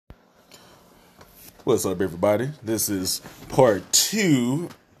What's up, everybody? This is part 2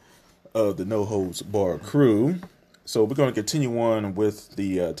 of the No Holds Bar crew. So we're going to continue on with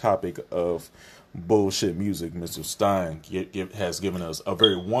the topic of bullshit music. Mr. Stein has given us a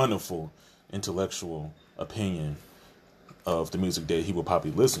very wonderful intellectual opinion of the music that he will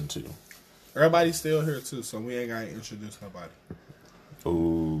probably listen to. Everybody's still here too, so we ain't got to introduce nobody.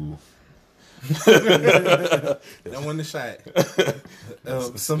 Ooh. That wasn't a shot.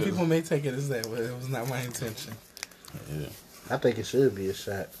 Some people may take it as that, but it was not my intention. Yeah. I think it should be a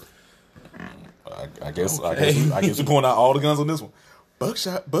shot. I guess Okay. I guess we're pulling out all the guns on this one.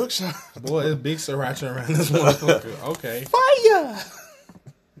 Buckshot. Boy, it's big sriracha around this motherfucker. Okay. Fire!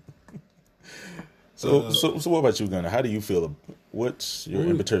 So what about you, Gunnar? How do you feel? What's your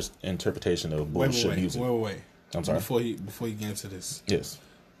interpretation of bullshit music? Wait. I'm sorry. Before you get into this, Yes.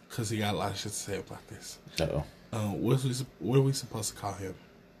 because he got a lot of shit to say about this. Uh-oh. What are we supposed to call him?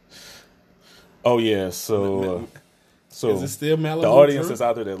 Oh, yeah. So Is it still Malibu the audience Drew? is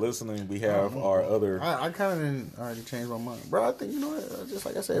out there that listening. We have our other. I kind of didn't already change my mind, bro. I think just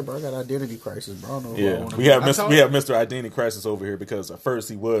like I said, bro. I got identity crisis, bro. I don't know. If I Yeah, wanna we have Mr. Identity Crisis over here because at first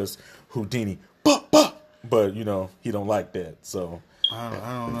he was Houdini, but he don't like that. So I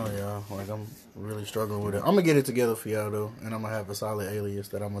don't know, y'all. Like I'm really struggling with it. I'm gonna get it together for y'all though, and I'm gonna have a solid alias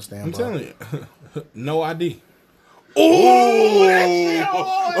that I'm gonna stand I'm by. telling you, no ID. oh,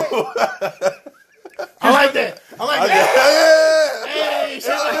 I like that. Hey,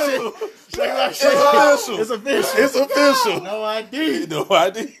 shake like shit. It's official. It's official. No ID.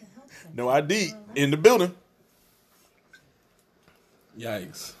 No ID in the building.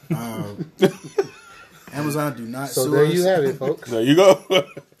 Yikes. Amazon do not So sue there us. you have it, folks. There you go.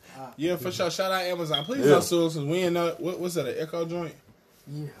 Yeah, for sure. Shout out Amazon. Please Yeah. don't sue us. We ain't know what's that, an Echo joint?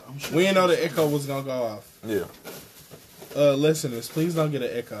 Yeah, I'm sure. We ain't know the Echo was gonna go off. Yeah. Listeners, please don't get an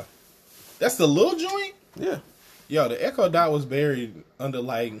Echo. That's the little joint? Yeah. Yo, the Echo Dot was buried under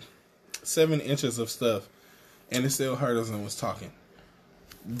like 7 inches of stuff, and it still heard us and was talking.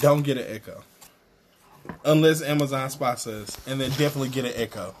 Don't get an Echo. Unless Amazon spots us, and then definitely get an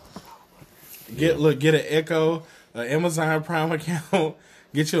Echo. Get an Echo, an Amazon Prime account,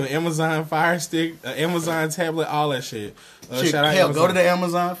 get you an Amazon Fire Stick, an Amazon tablet, all that shit. Shit, Shout out hell, Amazon. go to the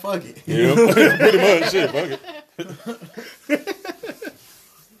Amazon. Fuck it. Yeah. Pretty much. Shit. Fuck it.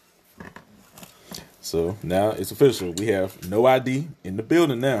 So now it's official. We have no ID in the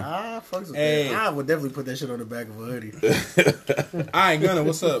building now. Fuck with Hey. that. I would definitely put that shit on the back of a hoodie. All right, Gunner,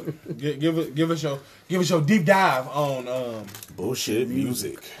 what's up? Give us your deep dive on Bullshit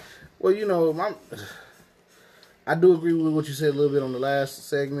music. Well, I do agree with what you said a little bit on the last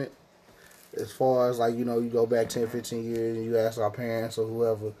segment. As far as you go back 10, 15 years and you ask our parents or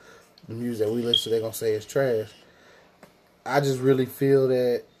whoever the music that we listen to, they're going to say it's trash. I just really feel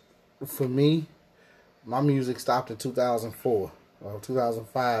that for me, my music stopped in 2004 or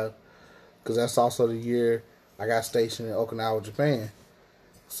 2005 because that's also the year I got stationed in Okinawa, Japan.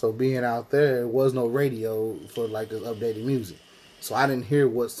 So being out there, there was no radio for this updated music. So I didn't hear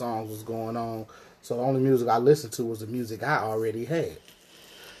what songs was going on. So the only music I listened to was the music I already had.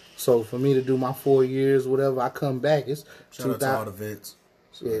 So for me to do my 4 years, whatever, I come back, it's Shout out to all the vets.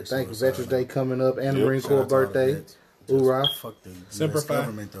 Yeah, thank you. Veterans Day coming up and the Yep. Marine Shout Corps out to all the birthday. vets. Hoorah. Fuck the Semper US Fi.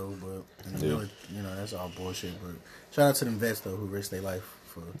 government though, but that's all bullshit. But shout out to them vets though who risk their life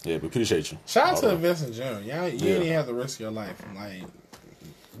for. Yeah, we appreciate you. shout out to All the vets in general. You ain't even have to risk your life. Like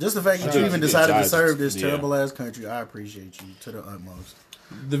Just the fact that Shout you out even to the decided to Giants. serve this Yeah. terrible ass country, I appreciate you to the utmost.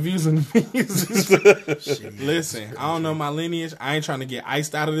 the views and the music. Shit. Listen, I don't know my lineage. I ain't trying to get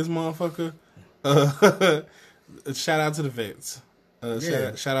iced out of this motherfucker. Shout out to the vets.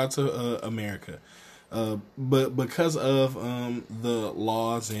 Shout out to America. But because of the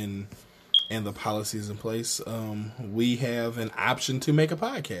laws and the policies in place, we have an option to make a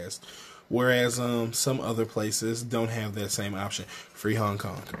podcast. Whereas some other places don't have that same option. Free Hong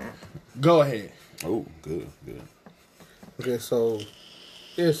Kong. Go ahead. Oh, good. Okay, so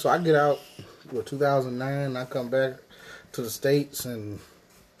I get out 2009. I come back to the States and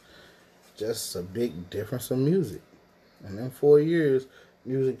just a big difference in music. And in 4 years,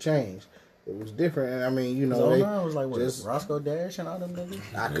 music changed. It was different, and I mean, So they now it was like what just Roscoe Dash and all them niggas.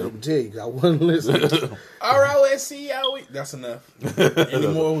 I couldn't tell you 'cause I wasn't listening. R-O-S-C-O-E. That's enough.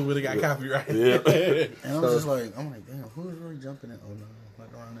 Anymore, we would have got copyright. Yeah. And I was just like, I'm like, damn, who was really jumping in? Oh no,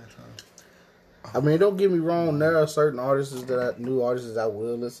 like around that time. I mean, don't get me wrong. There are certain new artists I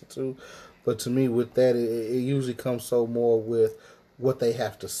will listen to, but to me, with that, it usually comes so more with what they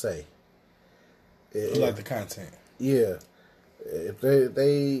have to say. You like the content. Yeah, if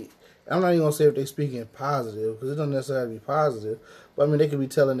they, I'm not even gonna say if they speaking positive because it doesn't necessarily be positive, but I mean they could be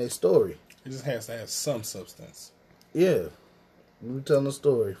telling their story. It just has to have some substance. Yeah, you telling a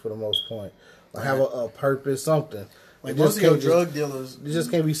story for the most part. Or have a purpose, something. Like It most just of your can't drug dealers, You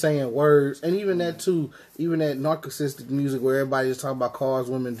just can't be saying words, and even that too. Even that narcissistic music where everybody is talking about cars,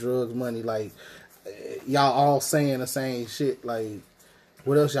 women, drugs, money. Like y'all all saying the same shit. Like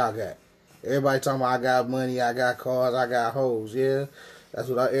what else y'all got? Everybody talking about I got money, I got cars, I got hoes. Yeah, that's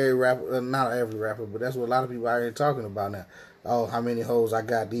what every rapper, not every rapper, but that's what a lot of people out here talking about now. Oh, how many hoes I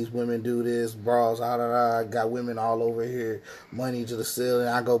got? These women do this, bras, I got women all over here, money to the ceiling.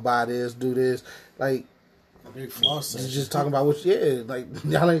 I go buy this, do this. Like, big floss. just talking about what, yeah, like,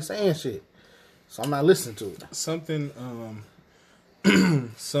 y'all ain't saying shit. So I'm not listening to it. Something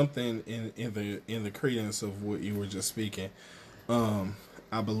something in the credence of what you were just speaking.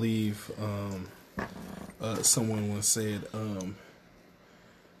 I believe someone once said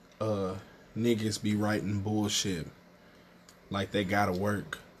niggas be writing bullshit like they gotta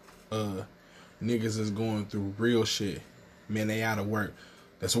work. Niggas is going through real shit. Man, they out of work.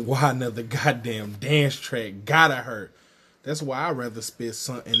 That's why another goddamn dance track gotta hurt. That's why I'd rather spit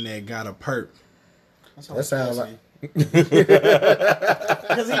something that got a perk. That sounds like because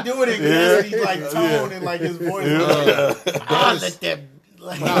he doing it good. He's like tone and like his voice. I let that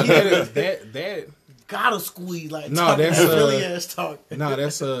like No, that gotta squeeze like No, that's, Philly ass talk. no,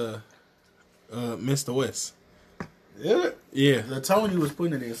 that's Mr. West. Yeah. Yeah. The tone you was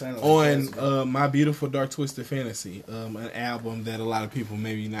putting it in sounded like On that. My Beautiful Dark Twisted Fantasy, an album that a lot of people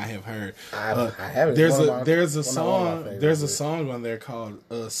maybe not have heard. I haven't. There's One a of my- there's a one of my song favorites, there's a but- song on there called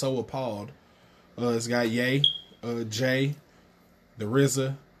So Appalled. It's got Ye, Jay, the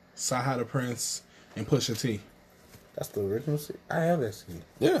RZA, Saha the Prince, and Pusha T. That's the original. I have that CD.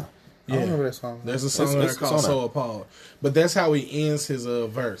 Yeah. I don't remember that song. There's a song It's- on there it's called on So there. Appalled. But that's how he ends his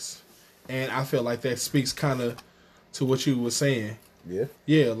verse. And I feel like that speaks kind of to what you were saying. Yeah.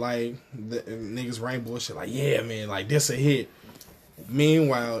 Yeah, like the niggas write bullshit like, yeah, man, like this a hit.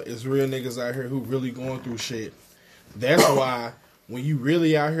 Meanwhile, it's real niggas out here who really going through shit. That's why when you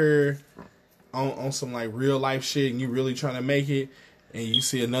really out here on some like real life shit and you really trying to make it, and you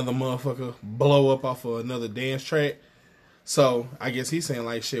see another motherfucker blow up off of another dance track. So I guess he's saying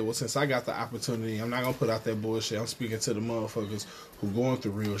like, shit, well, since I got the opportunity, I'm not gonna put out that bullshit. I'm speaking to the motherfuckers who going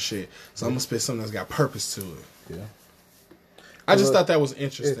through real shit. So I'm gonna spit something that's got purpose to it. Yeah. I just Look, thought that was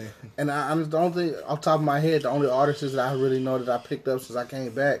interesting. And I'm the only thing off the top of my head, the only artists that I really know that I picked up since I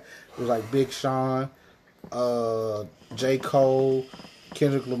came back was like Big Sean, J. Cole,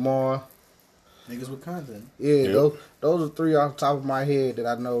 Kendrick Lamar. Niggas with content. Yeah, Yep. those are three off the top of my head that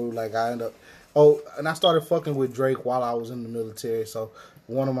I know. Like I end up. Oh, and I started fucking with Drake while I was in the military. So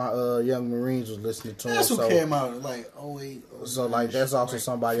one of my young Marines was listening to him. That's who so, came out like 08. So like that's also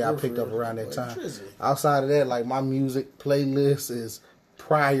somebody I picked up around that like, time. Drizzy. Outside of that, like my music playlist is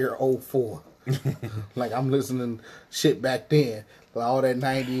prior 04. Like I'm listening shit back then. Like, all that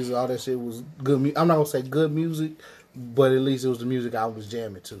 90s, all that shit was good. I'm not gonna say good music, but at least it was the music I was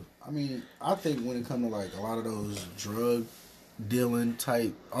jamming to. I mean, I think when it comes to like a lot of those drug dealing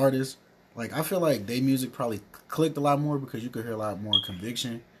type artists, like I feel like their music probably clicked a lot more because you could hear a lot more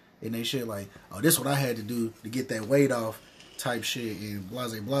conviction in their shit. Like, oh, this is what I had to do to get that weight off type shit and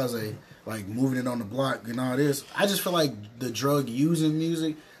blase blase, like moving it on the block and all this. I just feel like the drug using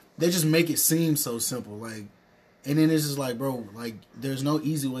music, they just make it seem so simple. Like, and then it's just like, bro, like there's no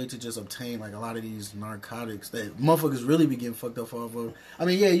easy way to just obtain like a lot of these narcotics that motherfuckers really be getting fucked up off of. I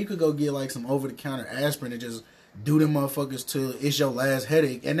mean, yeah, you could go get like some over the counter aspirin and just do them motherfuckers till it's your last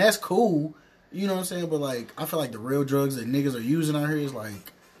headache, and that's cool. You know what I'm saying? But like, I feel like the real drugs that niggas are using out here is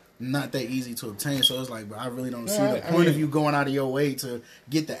like not that easy to obtain. So it's like, but I really don't see the point of you going out of your way to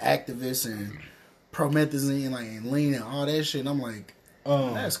get the activists and promethazine like and lean and all that shit. And I'm like,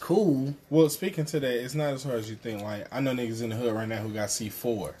 that's cool. Well, speaking to that, it's not as hard as you think. Like, I know niggas in the hood right now who got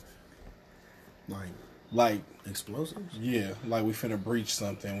C4. Like, Explosives? yeah, like we finna breach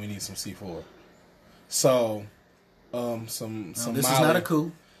something. We need some C4. So, some This Molly, is not a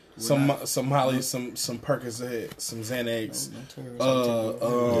coup. some Molly, some Percocet, some Xanax,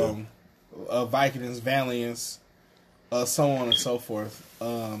 Vicodins, Valiants, so on and so forth.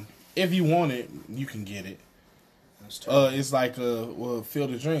 If you want it, you can get it. It's like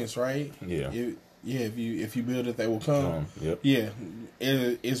Field of Dreams, right? Yeah. If you build it, they will come. Yep. Yeah,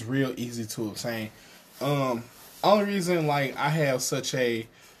 it's real easy to obtain. Only reason like I have such a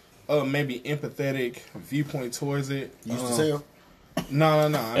maybe empathetic viewpoint towards it. Used to sell. No.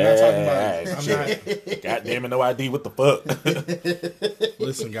 I'm not talking about. I'm not. God damn it, no ID. What the fuck?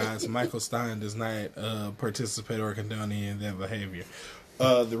 Listen, guys. Michael Stein does not participate or condone any of that behavior.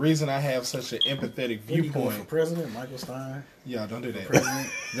 The reason I have such an empathetic Where you going for viewpoint. president, Michael Stein? Yeah, don't do that. President.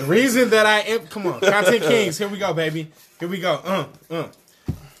 The reason that I am, come on, Content Kings, here we go, baby. Here we go.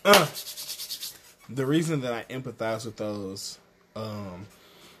 The reason that I empathize with those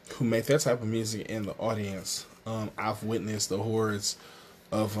who make that type of music in the audience, I've witnessed the horrors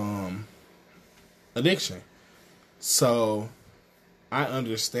of addiction. So I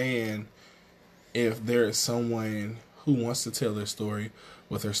understand if there is someone who wants to tell their story,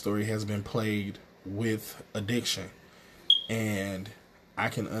 but their story has been plagued with addiction. And I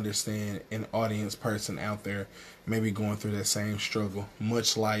can understand an audience person out there maybe going through that same struggle,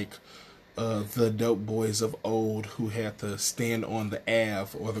 much like the dope boys of old who had to stand on the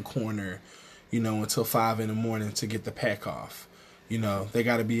Ave or the corner, until 5 a.m. to get the pack off. They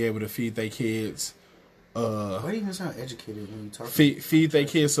got to be able to feed their kids. Why do you even sound educated when you talk? Feed their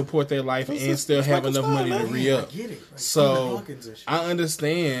kids, support their life, and still have enough money to re-up. I get it. Like, So I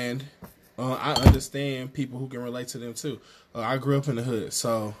understand. I understand people who can relate to them too. I grew up in the hood,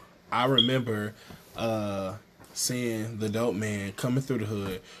 so I remember seeing the dope man coming through the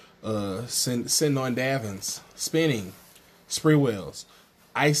hood, sitting on Davins, spinning, spree wheels,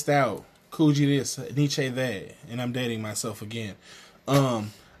 iced out, Coogee this, Nietzsche that, and I'm dating myself again.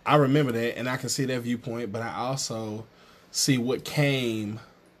 I remember that, and I can see that viewpoint, but I also see what came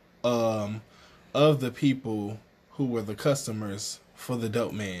of the people who were the customers for the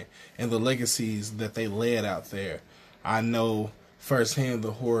dope man and the legacies that they led out there. I know firsthand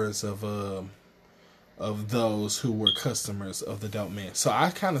the horrors of those who were customers of the dope man. So I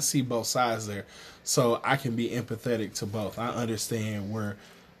kind of see both sides there. So I can be empathetic to both. I understand where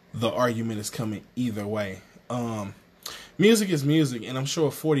the argument is coming either way. Music is music, and I'm sure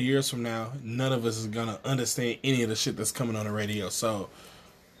 40 years from now, none of us is gonna understand any of the shit that's coming on the radio. So,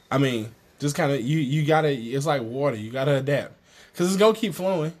 I mean, just kind of you gotta. It's like water. You gotta adapt because it's gonna keep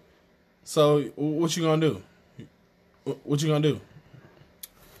flowing. So, what you gonna do? What you gonna do?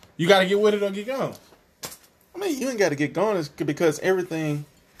 You gotta get with it or get gone. I mean, you ain't got to get going because everything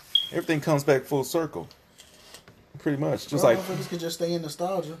comes back full circle. Pretty much, just like motherfuckers could just stay in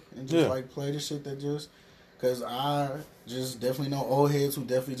nostalgia and just like play the shit that just. Because I just definitely know old heads who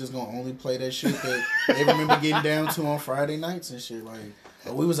definitely just gonna only play that shit that they remember getting down to on Friday nights and shit. Like,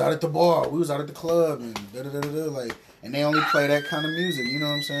 we was out at the bar, we was out at the club, and like, and they only play that kind of music. You know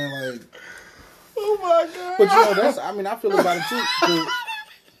what I'm saying? Like, oh my god! But I feel about it too. 'Cause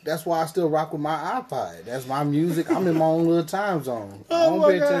that's why I still rock with my iPod. That's my music. I'm in my own little time zone. I don't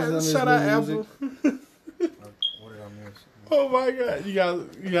pay attention to this Shout out music. Apple. what did I miss? Oh my god! You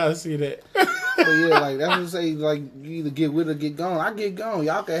gotta see that. But yeah, like that's what I'm saying. Like you either get with it or get gone. I get gone.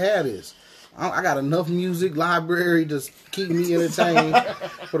 Y'all can have this. I got enough music library to keep me entertained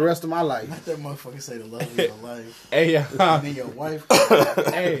for the rest of my life. Let that motherfucker say the love of your life. Hey, And then your wife.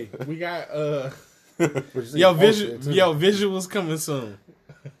 hey, we got visuals coming soon.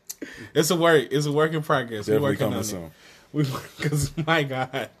 It's a work in progress. definitely We're working coming on soon. it. Because my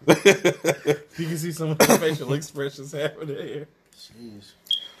God, you can see some of the facial expressions happening here. Jeez.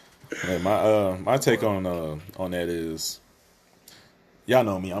 Hey, my take on that is, y'all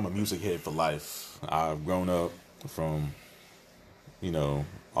know me. I'm a music head for life. I've grown up from,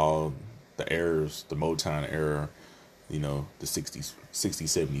 all the eras, the Motown era, the 60s,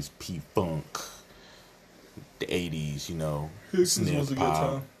 70s, P-Funk, the 80s, This was a sniff good pop,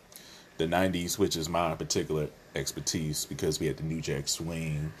 time. the 90s, which is my particular expertise because we had the New Jack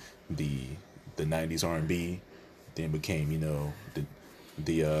Swing, the 90s R&B, then became,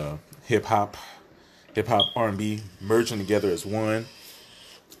 the hip hop R&B merging together as one,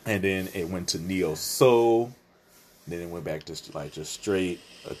 and then it went to neo soul, then it went back to just straight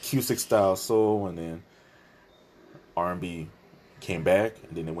acoustic style soul, and then R&B came back,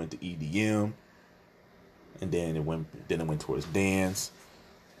 and then it went to EDM, and then it went towards dance,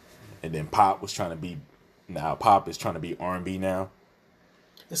 and then pop is trying to be R&B now.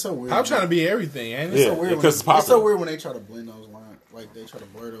 It's so weird. I'm trying to be everything, ain't it? Yeah, so weird because it's it's so popular. weird when they try to blend those lines. Like, they try to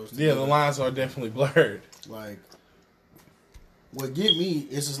blur those together. Yeah, the lines are definitely blurred. Like, what get me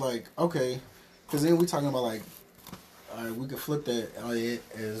is just like, okay, because then we talking about like, all right, we could flip that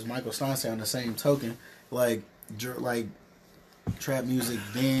as Michael Stein said on the same token, like trap music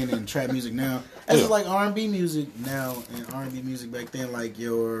then and trap music now. That's just like R&B music now and R&B music back then, like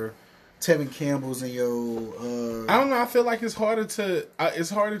your Tevin Campbell's and your. I don't know. I feel like it's harder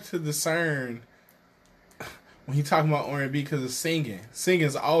to discern when you talking about R&B because it's singing.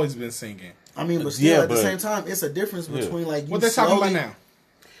 Singing's always been singing. I mean, but still at the same time, it's a difference between like you What they talking about now?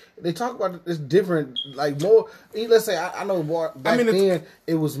 They talk about it's different, like more. Let's say I know more back I mean, then.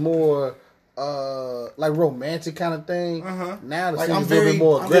 It was more like romantic kind of thing. Uh-huh. Now the Like, singing's I'm a little bit very-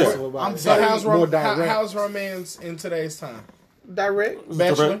 more I'm aggressive very- about I'm it. So very- more direct. how's romance in today's time? Direct.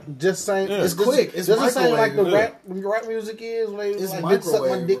 Bachelor? Just saying, Yeah. it's quick. It's just the same like the microwave. rap music is. When they It's like dick suck my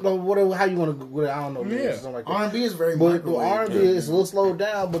microwave. dick or whatever. How you want to? I don't know. Yeah. Something like that. R&B is very But the microwave. R&B is a little slowed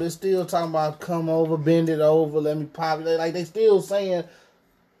down, but it's still talking about come over, bend it over, let me pop it. Like they still saying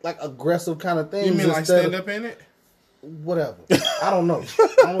like aggressive kind of things. You mean like instead stand of- up in it? Whatever. I don't know.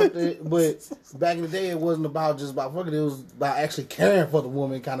 But back in the day, it wasn't about just about fucking. It was about actually caring for the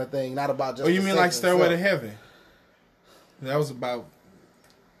woman kind of thing, not about just. Or you the mean sex like Stairway to itself. Heaven? That was about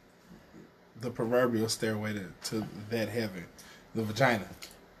the proverbial stairway to that heaven, the vagina.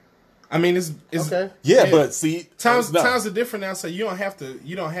 I mean, it's Okay. Yeah, but see, times no. are different now, so you don't have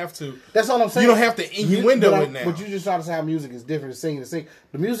to. That's all I'm saying. You don't have to innuendo but it now. But you just trying to say how music is different. Singing and sing.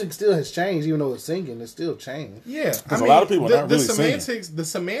 The music still has changed, even though it's singing. It's still changed. Yeah, a lot of people are not really the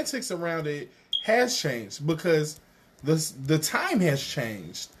semantics around it has changed because the time has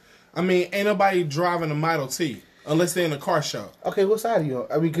changed. I mean, ain't nobody driving a Model T unless they're in a car show. Okay, what side are you on?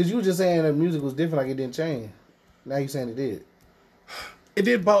 I mean, because you were just saying that music was different, like it didn't change. Now you're saying it did. It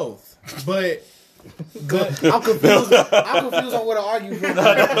did both, but I'm confused. I'm confused on where to argue from.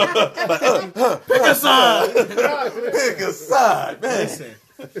 Pick a side. Pick a side, man. listen,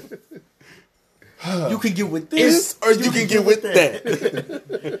 You can get with This, this, or you can get with that.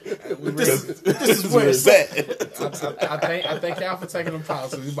 This is where it's at. I thank y'all for taking the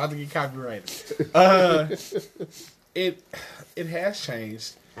pause. We're about to get copyrighted. It has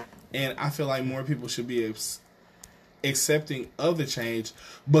changed, and I feel like more people should be accepting of the change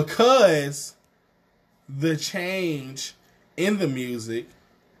because the change in the music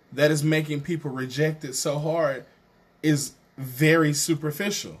that is making people reject it so hard is very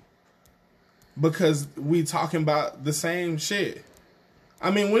superficial because we talking about the same shit.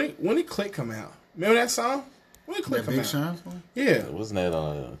 I mean, when did Click come out? Remember that song? When did Click that come Big out? Sean song? Yeah, Wasn't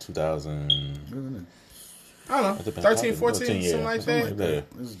that 2000? I don't know, 13, 14, something like that.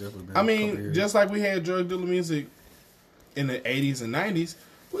 that. This has definitely been I a couple mean, years. just like we had drug dealer music in the 80s and 90s,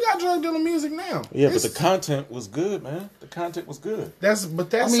 we got drug dealer music now. Yeah, but It's- the content was good, man. The content was good. that's I mean,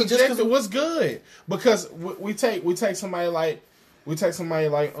 just subjective. 'cause- What's good? Because we take somebody like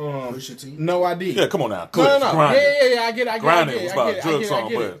Pusha T. No ID. Yeah, come on now. No, no. Grind it. Yeah. I get it. Grind It I was get about it. a drug I song,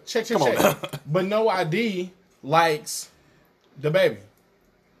 get but it. Check. come on now. But No ID likes the baby,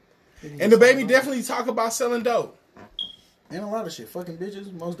 and the baby definitely talk about selling dope, And a lot of shit. Fucking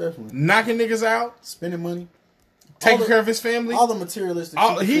bitches, most definitely. knocking niggas out, Spending money. taking the- care of his family. All the materialistic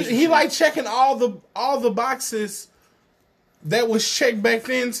He shit. like checking all the boxes that was checked back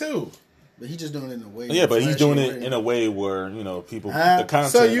then too. But he just doing it in a way. Yeah, but he's doing flashy it way. in a way where, people, Huh? the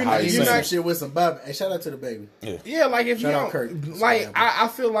content, So you- how He he's you're made saying some it. shit with some Bob. Hey, shout out to the baby. Yeah. Yeah, like if Shout you out don't, Kurt. like Yeah. I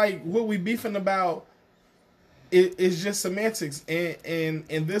feel like what we beefing about is just semantics, and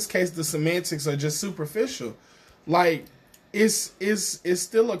in this case, the semantics are just superficial. Like it's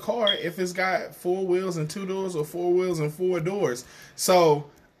still a car if it's got 4 wheels and 2 doors or 4 wheels and 4 doors. So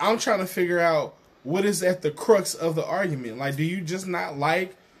I'm trying to figure out what is at the crux of the argument. Like, do you just not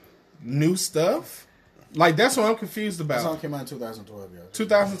like new stuff? Like that's what I'm confused That about. song came out in 2012, y'all.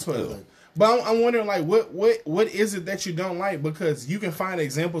 2012. But I'm wondering, like, what is it that you don't like? Because you can find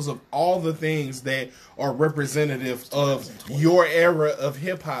examples of all the things that are representative of your era of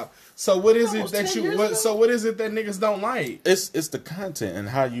hip hop. So what is it that what is it that niggas don't like? It's the content and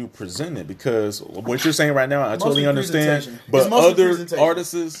how you present it, because what you're saying right now, I totally Mostly understand. presentation. But It's mostly other presentation.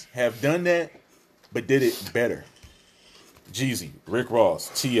 artists have done that, but did it better. Jeezy, Rick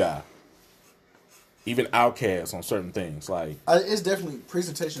Ross, T.I., even Outkast on certain things. Like It's definitely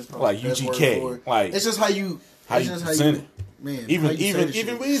presentation is probably Like the best word UGK, for it. like, it's just how you how you present it. Man, even how you say the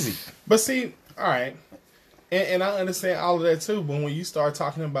even shit. Weezy. But see, all right, and I understand all of that too. But when you start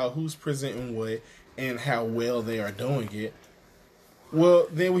talking about who's presenting what and how well they are doing it, well,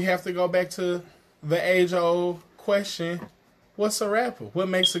 then we have to go back to the age-old question: what's a rapper? What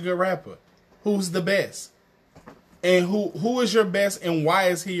makes a good rapper? Who's the best? And who is your best, and why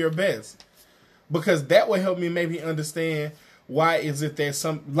is he your best? Because that would help me maybe understand why is it that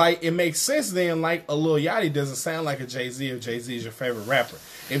some, like, it makes sense then, like, a Lil Yachty doesn't sound like a Jay-Z if Jay-Z is your favorite rapper.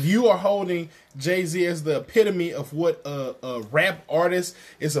 If you are holding Jay-Z as the epitome of what a rap artist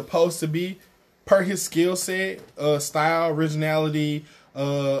is supposed to be, per his skill set, style, originality,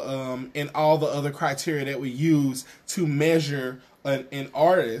 and all the other criteria that we use to measure an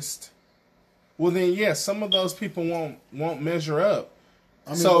artist, well then, yes, some of those people won't measure up.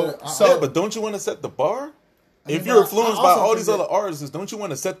 I mean, So Yeah, but don't you want to set the bar? If mean, you're I influenced also by all think these that- other artists, don't you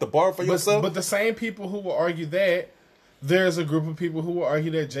want to set the bar for yourself? But the same people who will argue that there's a group of people who will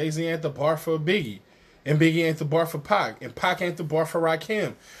argue that Jay-Z ain't the bar for Biggie, and Biggie ain't the bar for Pac, and Pac ain't the bar for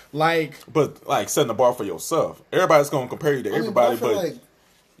Rakim. Like, But like setting the bar for yourself. Everybody's gonna compare you to everybody, I feel but like-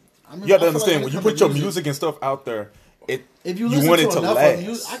 you have to I feel understand like when you it comes put to your music and stuff out there, if you you listen want to it to enough last. of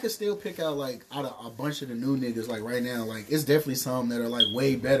music, I could still pick out like out of a bunch of the new niggas like right now. Like it's definitely some that are like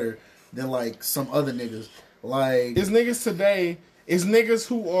way better than like some other niggas. Like it's niggas today, it's niggas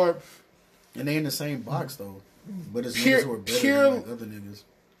who are and they in the same box though. But it's Pure- niggas who are better pure- than like other niggas.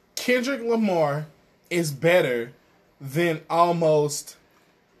 Kendrick Lamar is better than almost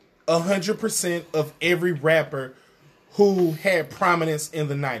 100% of every rapper who had prominence in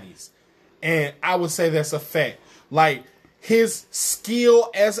the 90s. And I would say that's a fact. Like, his skill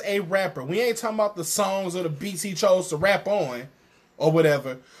as a rapper, we ain't talking about the songs or the beats he chose to rap on or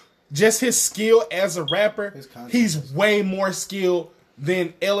whatever. Just his skill as a rapper, His content he's is- way more skilled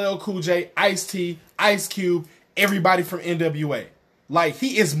than LL Cool J, Ice-T, Ice Cube, everybody from NWA. Like,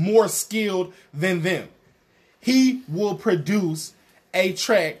 he is more skilled than them. He will produce a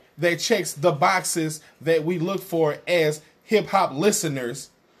track that checks the boxes that we look for as hip-hop listeners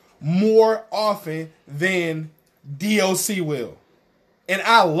more often than DOC will. And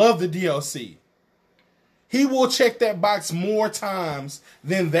I love the DOC. He will check that box more times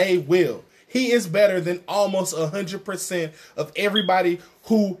than they will. He is better than almost 100% of everybody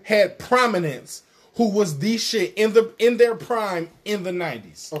who had prominence, who was the shit in their prime in the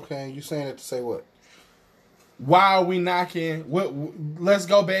 90s. Okay, you saying it to say what? Why are we knocking? Let's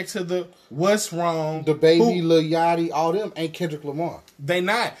go back to the what's wrong. The Baby, Who- Lil Yachty, all them ain't Kendrick Lamar. They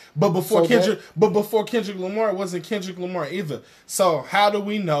not. But before So Kendrick Lamar, it wasn't Kendrick Lamar either. So how do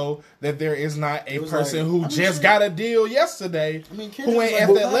we know that there is not a was person like- who I mean, just shit. got a deal yesterday I mean, Kendrick who was ain't like at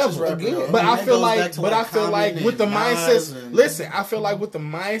a that conscious level? rapper, though. But I mean, I that feel goes like, back to, but I like, feel like Common with the and Nas mindsets. and- Listen, I feel like with the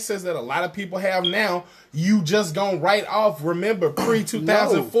mindsets that a lot of people have now, you just gonna write off. Remember, pre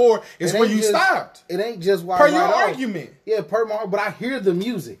 2004 is It where ain't you just- stopped. It ain't just why Per I your write off. argument. Yeah, per my, but I hear the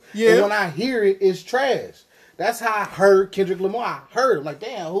music. Yeah. And when I hear it, it's trash. That's how I heard Kendrick Lamar. I heard him like,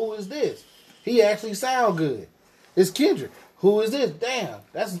 damn, who is this? He actually sound good. It's Kendrick. Who is this? Damn,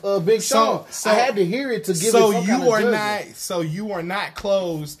 that's a Big Sean. I had to hear it to give it some kind of judgment. So you are not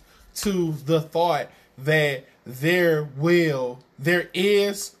closed to the thought that there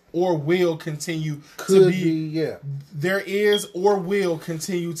is or will continue to Could be, be, yeah. there is or will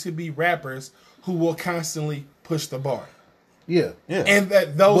continue to be rappers who will constantly push the bar. Yeah. yeah. And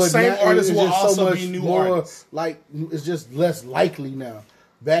that those But same now artists it's will just so also much be new more, artists. Like, it's just less likely now.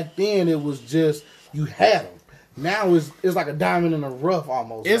 Back then, it was just, you had them. Now it's like a diamond in the rough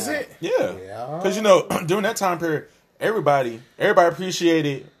almost. Is now. it? Yeah, Yeah. because during that time period, everybody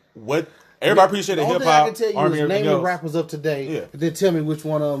appreciated appreciated The only hip thing I can hop, tell you army, is everything name the else. rappers of today. Yeah. And then tell me which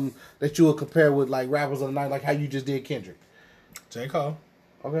one of them that you would compare with like rappers of the night, like how you just did Kendrick. J. Cole.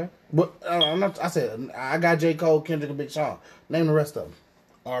 Okay, but I'm not. I said I got J. Cole, Kendrick, and Big Sean. Name the rest of them.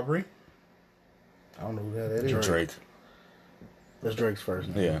 Aubrey. I don't know who that is. Drake. That's Drake's first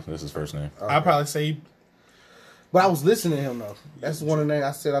name. Yeah, that's his first name. I'd probably say But I was listening to him though. That's one of the names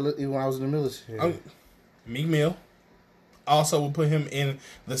I said even when I was in the military. Meek Mill. Also would put him in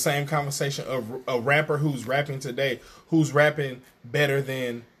the same conversation of a rapper who's rapping today, who's rapping better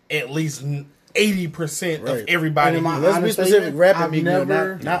than at least 80% of Right. everybody. And in my who- Let's be honest specific. statement, Rapping I've Meek Mill,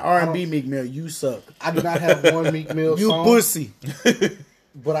 never- not R&B Meek Mill. You suck. I do not have one Meek Mill You song, pussy.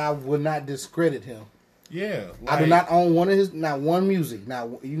 but I would not discredit him. yeah. I do like- not own one of his, not one music.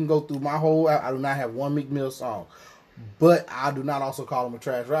 Now you can go through my whole. I do not have one Meek Mill song, but I do not also call him a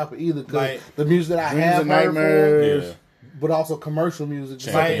trash rapper either. Because Like, the music that I Dreams have and heard Nightmares. Yeah. but also commercial music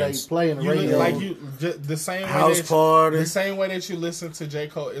just like they Champions. play in the You radio. like you the same way House that Party. the same way that you listen to J.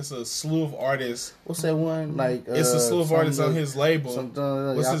 Cole, it's a slew of artists. What's that one? Like It's a slew of artists on his label.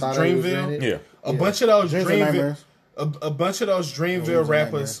 What's his Dreamville? Yeah. A bunch of those Dreams and Dreamville, Nightmares. a bunch of those Dreamville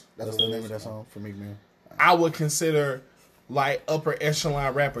rappers, That's the name of that song for Meek Mill. I would consider like upper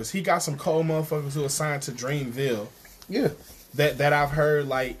echelon rappers. He got some cold motherfuckers who are signed to Dreamville Yeah, that I've heard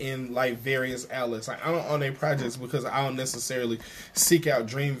like in like various outlets. Like I don't own their projects because I don't necessarily seek out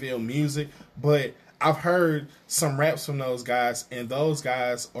Dreamville music, but I've heard some raps from those guys, and those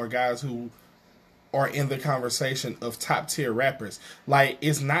guys are guys who are in the conversation of top tier rappers. Like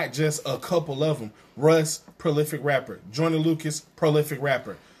it's not just a couple of them. Russ, prolific rapper. Joyner Lucas, prolific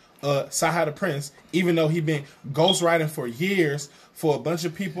rapper. Saha the Prince, even though he been ghostwriting for years for a bunch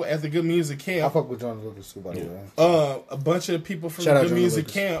of people at the Good Music I Camp. fuck with John Lucas too, by the way. A bunch of people from Shout out the Good Johnny Music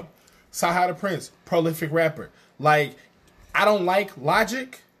Lucas. Camp. Saha the Prince, prolific rapper. Like, I don't like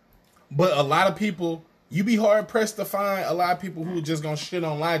Logic, but a lot of people, you be hard pressed to find a lot of people who just gonna shit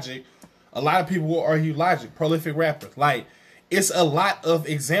on Logic A lot of people will argue Logic, prolific rapper. Like, it's a lot of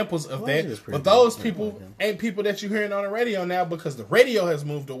examples of Logic that. is pretty But those good. people ain't people that you're hearing on the radio now because the radio has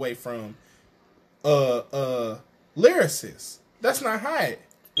moved away from lyricists. That's not hype.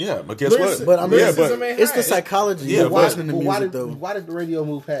 Yeah, but guess Lyricist- what? But I mean, yeah, lyricism but ain't it's the hype. psychology Yeah, of but- listening to But music, though. why did the radio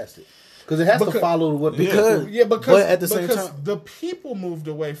move past it? Because it has to follow what Because But at the same because time, the people moved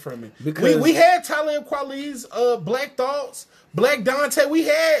away from it. Because- we had Talib Kweli's Black Thoughts, Black Dante. We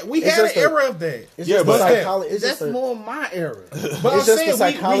had an just era of that. it's Yeah, just but- the psychology. It's That's just more my era. But It's I'm just the saying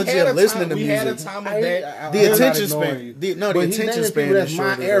psychology had of a listening time, to we had a music. time of that. the I'm not attention ignoring span. you. The But he's attention naming span people is that's my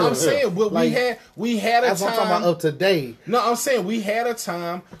shorter. era. I'm saying well, Like, we had a That's what I'm talking time. about of today. No, I'm saying we had a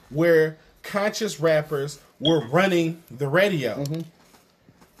time where conscious rappers were running the radio. Mm-hmm.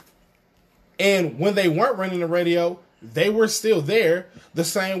 And when they weren't running the radio, they were still there the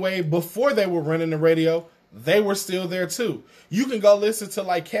same way before they were running the radio. They were still there too. You can go listen to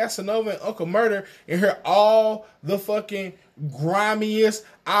like Casanova and Uncle Murder and hear all the fucking grimiest,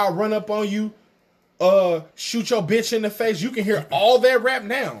 I'll run up on you, shoot your bitch in the face. You can hear all that rap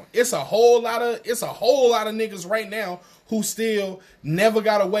now. It's a whole lot of niggas right now who still never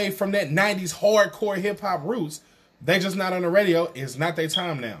got away from that 90s hardcore hip hop roots. They just not on the radio. It's not their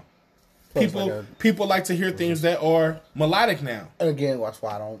time now. People like to hear things that are melodic now. And again, that's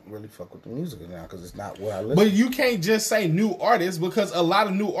why I don't really fuck with the music now, because it's not what I listen. But you can't just say new artists because a lot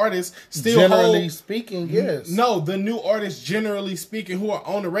of new artists still Generally hold. speaking, yes. No, the new artists generally speaking who are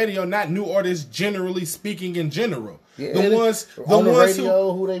on the radio, not new artists generally speaking in general. Yeah, the ones on the ones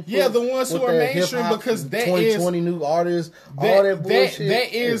radio, who they put yeah, the ones who with are their mainstream hip-hop, because that 2020 is new artists, all that bullshit.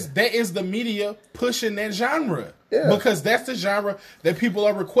 that is the media pushing that genre. Yeah. Because that's the genre that people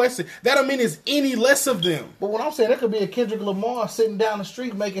are requesting. That don't mean it's any less of them. But what I'm saying, there could be a Kendrick Lamar sitting down the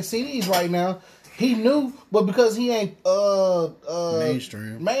street making CDs right now. He knew, but because he ain't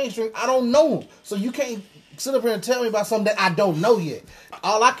Mainstream. I don't know him. So you can't sit up here and tell me about something that I don't know yet.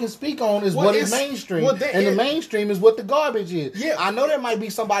 All I can speak on is Well, what is it's- mainstream. well, that and the is- mainstream is what the garbage is. Yeah. I know there might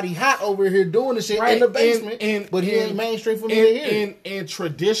be somebody hot over here doing the shit Right, in the basement, but he and- ain't mainstream for me to hear. And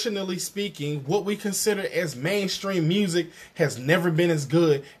traditionally speaking, what we consider as mainstream music has never been as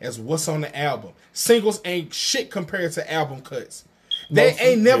good as what's on the album. Singles ain't shit compared to album cuts. That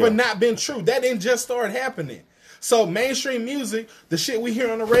ain't never not been true. That didn't just start happening. So mainstream music, the shit we hear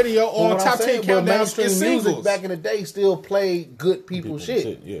on the radio or on What I'm top 10 saying, but countdowns mainstream is music singles. back in the day still played good people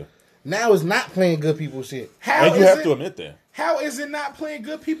shit. Yeah. Now it's not playing good people shit. How And you is have it- to admit that. How is it not playing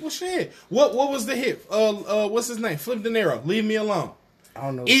good people shit? What was the hit? What's his name? Flip De Niro. Leave Me Alone. I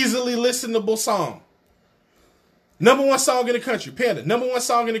don't know. Easily listenable song. Number one song in the country. Panda. Number one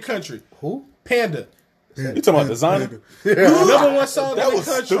song in the country. Who? Panda. You talking about designer? Number one song That in the was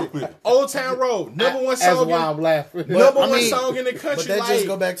country. stupid. Old Town Road. Number one That's song. why I'm laughing. Number I one mean, song in the country. But that like, just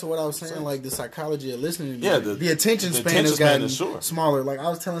go back to what I was saying, like the psychology of listening. To Yeah, music. the the attention the span attention has span gotten is short. smaller. Like I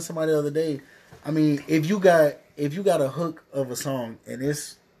was telling somebody the other day, I mean, if you got a hook of a song and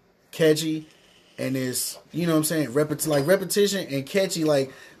it's catchy and it's, you know what I'm saying, repetition and catchy,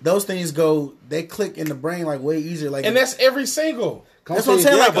 like those things they click in the brain like way easier. Like and that's every single. that's what I'm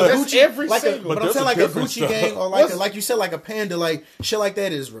saying. Yeah, like but a that's Gucci, every like single. but I'm But saying there's like a a difference, Gucci gang or What's- like you said, like a Panda, like shit like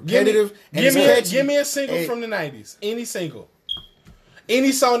that is repetitive. and Give it's catchy. me a single And- from the 90s. Any single.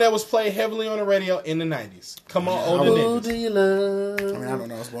 Any song that was played heavily on the radio in the 90s. Come on, older Who niggas. do you love? I mean, I don't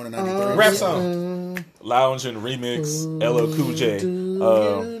know. I was born in '93. Rap song. Lounge and remix, LL Cool J.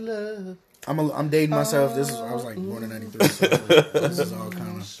 I'm dating myself. I was like born in '93. So like, this is all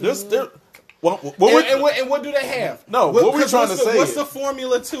kind of. There's there. And what do they have? No, what we're trying to say What's is- the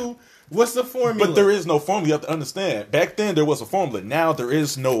formula to? What's the formula? But there is no formula. You have to understand. Back then there was a formula. Now there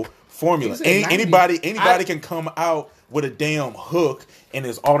is no formula. He said 90s. Anybody can come out with a damn hook and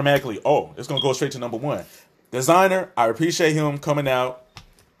it's automatically, it's gonna go straight to number one. Designer, I appreciate him coming out.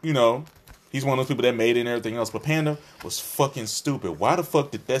 You know, he's one of those people that made it and everything else. But Panda was fucking stupid. Why the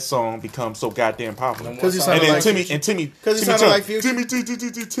fuck did that song become so goddamn popular? Because he And sounded then like Timmy Future. and Timmy, 'Cause he Timmy sounded like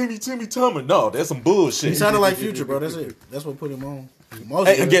Future. Timmy Tummer. No, that's some bullshit. He sounded like Future, bro. That's it. That's what put him on. Most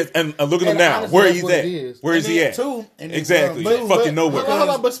And, of it. and look at him And now. honestly, Where that's he's what at? it is. Where is he at? Too, and Exactly. then, Fucking nowhere. Hold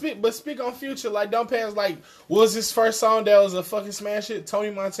on, but speak on Future. Like, don't pass. Like, what was his first song that was a fucking smash hit? Tony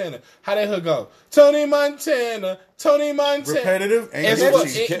Montana. How that hook go? Tony Montana. Repetitive and As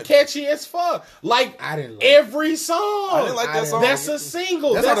catchy. fuck, catchy as fuck. Like, I didn't like every song. I didn't like that song. That's a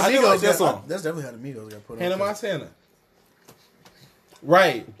single. That's how the I didn't Migos like that got. song. That's definitely how the Migos got put on. Hannah Montana.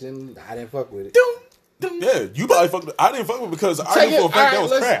 Right. I didn't fuck with it. Yeah, you probably fucked with I didn't fuck with it because I Take knew it. for a fact that All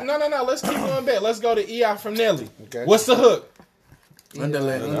was right, crap. No. Let's keep going back. Let's go to EI from Nelly. Okay. What's the hook?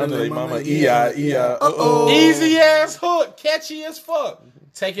 Underlay Mama, mama, E-I. Easy ass hook. Catchy as fuck.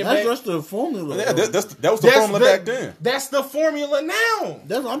 Take it That's back. just the formula. Yeah, that was the formula back then. That's the formula now.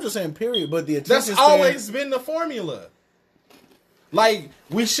 I'm just saying, period. But the That's attention span, always been the formula. Like,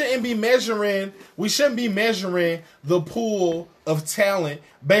 we shouldn't be measuring the pool of talent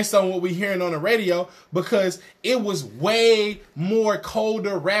based on what we're hearing on the radio, because it was way more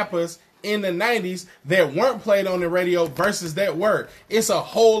colder rappers in the 90s that weren't played on the radio versus that were. It's a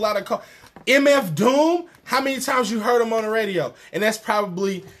whole lot of MF Doom, how many times you heard him on the radio? And that's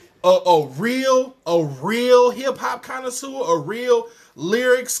probably a real hip hop connoisseur, a real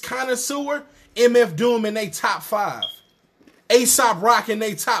lyrics connoisseur. MF Doom in they top 5. A$AP Rocky in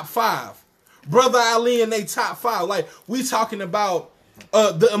they top 5. Brother Ali in they top 5. Like, we talking about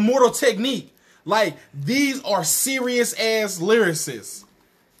the Immortal Technique. Like, these are serious ass lyricists.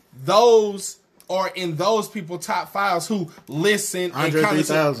 Those are in those people top 5s who listen. Andre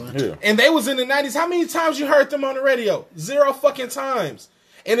 3000. Yeah. And they was in the 90s. How many times you heard them on the radio? 0 fucking times.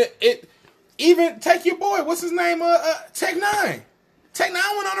 And it even take your boy, what's his name? Tech Nine. Tech Nine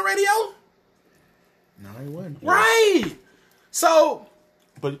went on the radio? No, he wasn't. Right. So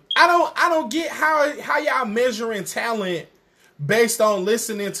But I don't get how y'all measuring talent based on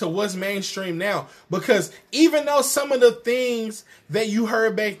listening to what's mainstream now. Because even though some of the things that you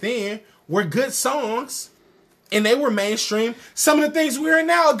heard back then were good songs and they were mainstream, some of the things we hear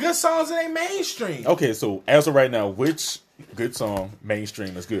now are good songs and they mainstream. okay, so as of right now, which good song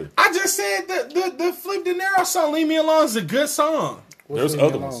mainstream is good? I just said the Flip De Niro song, Leave Me Alone, is a good song. There's Leave Me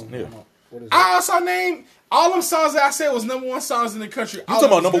other Alone? ones. Yeah. What is it? I also named all them songs that I said was #1 songs in the country. You talking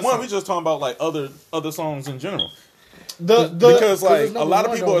about number one? We just talking about like other songs in general. Because Because like it's a number lot of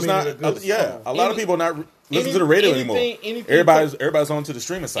one people don't is mean not. it's a good song. A lot of people not listen to the radio anymore. Everybody's on to the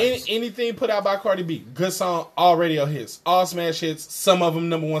streaming sites. Anything put out by Cardi B, good song, all radio hits, all smash hits, some of them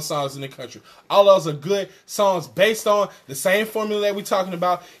 #1 songs in the country. All those are good songs based on the same formula that we're talking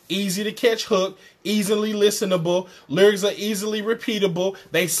about. Easy to catch hook, easily listenable, lyrics are easily repeatable,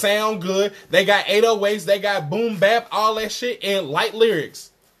 they sound good, they got 808s, they got boom bap, all that shit, and light lyrics.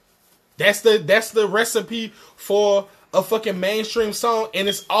 That's the recipe for a fucking mainstream song, and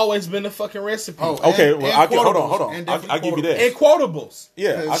it's always been the fucking recipe. Oh, Okay, and well, I'll hold quotables, on. and I'll definitely give you that. And quotables.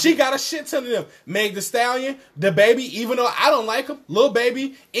 Yeah, She got a shit ton of them. Meg The Stallion, The Baby, even though I don't like him, Lil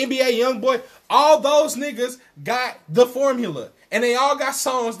Baby, NBA Youngboy, all those niggas got the formula. And they all got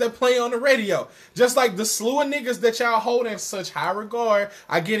songs that play on the radio. Just like the slew of niggas that y'all hold in such high regard.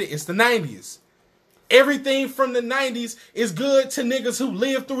 I get it, it's the 90s. Everything from the 90s is good to niggas who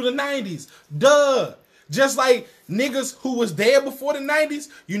lived through the 90s. Duh. Just like niggas who was there before the 90s,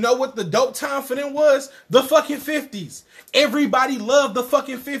 you know what the dope time for them was? The fucking 50s. Everybody loved the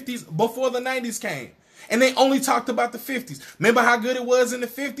fucking 50s before the 90s came. And they only talked about the 50s. Remember how good it was in the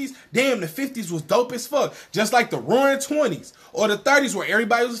 50s? Damn, the 50s was dope as fuck. Just like the roaring 20s or the 30s where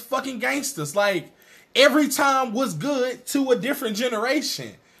everybody was fucking gangsters. Like, every time was good to a different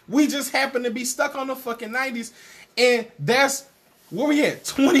generation. We just happen to be stuck on the fucking 90s. And that's, where we at,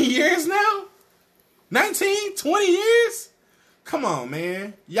 20 years now? 19, 20 years? Come on,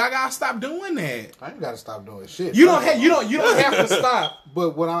 man. Y'all gotta stop doing that. I ain't gotta stop doing shit. You don't have to stop.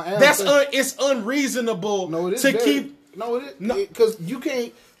 But what I am That's saying- it's unreasonable no, it is to very- keep. No, it is No. because you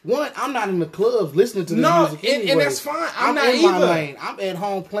can't. One, I'm not in the clubs listening to this No, music and anyway. that's fine. I'm not in my either. lane. I'm at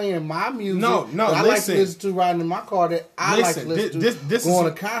home playing my music. No, that I like listen. to listen to riding in my car. That I like to Listen, listen this to.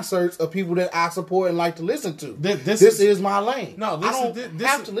 Going to concerts of people that I support and like to listen to. This is my lane. No, I listen, don't this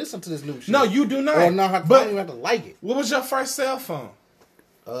have is- to listen to this new shit. No, you do not. Or not have to, I But don't even have to like it. what was your first cell phone?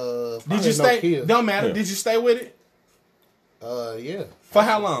 Did Probably you stay? Nokia. Don't matter. Yeah. Did you stay with it Yeah. for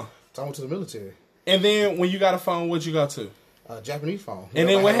how long? So I went to the military. And then when you got a phone, what'd you go to? Japanese phone. And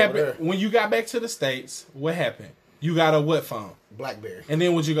then Whoever what I had over happened when you got back to the States? What happened? You got a what phone? there. BlackBerry. And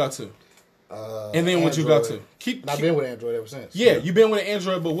then what'd you go to? And then what'd you go to? And I've been with Android ever since. Yeah, you've been with an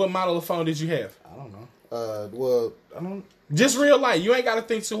Android, but what model of phone did you have? I don't know. Well, I don't. Just real life. You ain't got to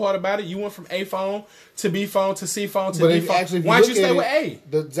think too hard about it. You went from A phone to B phone to C phone to But D if phone. actually, if Why don't look you at stay it, with A?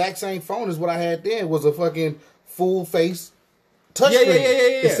 The exact same phone as what I had then was a fucking full face touchscreen.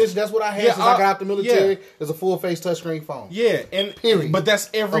 Yeah. Essentially, that's what I had Yeah, since I got out the military. yeah. Is a full face touchscreen phone. Yeah, and Period. but that's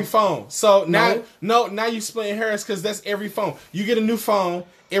every phone. So now, No. now you splitting hairs because that's every phone. You get a new phone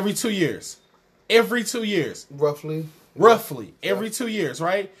every 2 years. Every 2 years. Roughly. Every 2 years,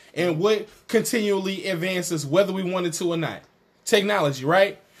 right? And what continually advances whether we wanted to or not. Technology,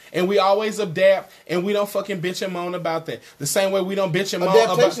 right? And we always adapt, and we don't fucking bitch and moan about that. The same way we don't bitch and moan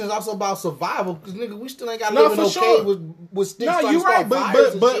Adaptation about... is also about survival because nigga, we still ain't got No, living for okay sure. with sticks. No, trying you're to start right,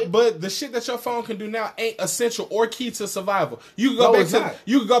 fires and shit. but the shit that your phone can do now ain't essential or key to survival. You can go No, back it's to not.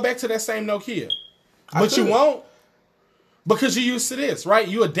 you can go back to that same Nokia, I but you could. won't. Because you're used to this, right?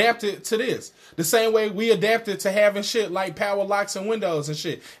 You adapted to this. The same way we adapted to having shit like power locks and windows and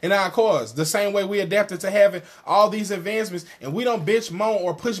shit in our cars. The same way we adapted to having all these advancements. And we don't bitch, moan,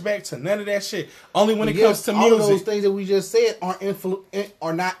 or push back to none of that shit. Only when it comes to all music. of those things that we just said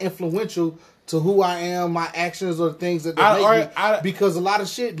are not influential to who I am, my actions, or things that make me. Because a lot of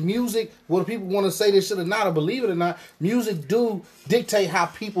shit, music, whether people want to say this shit or not, or believe it or not, music do dictate how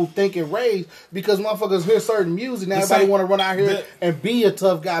people think and raise. Because motherfuckers hear certain music, now everybody want to run out here and be a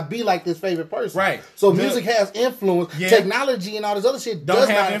tough guy, be like this favorite person. Right. So music has influence. Yeah. Technology and all this other shit it don't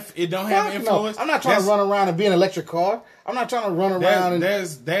have influence. No. I'm not trying to run around and be an electric car. I'm not trying to run around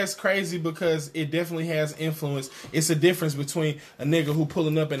that's crazy because it definitely has influence. It's a difference between a nigga who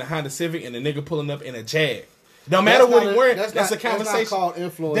pulling up in a Honda Civic and a nigga pulling up in a Jag. No matter what he wearing, that's a conversation. That's not called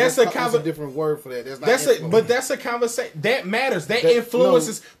influence. That's a different word for that. That's a conversation that matters. That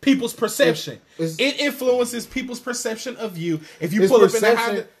influences people's perception. It influences people's perception of you. If you pull up in a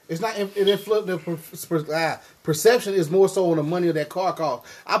Honda, it's not. It influences perception is more so on the money of that car cost.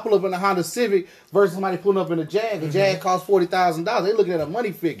 I pull up in a Honda Civic versus somebody pulling up in a Jag. A Jag costs $40,000. They looking at a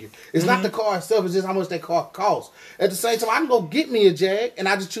money figure. It's not the car itself. It's just how much that car costs. At the same time, I can go get me a Jag and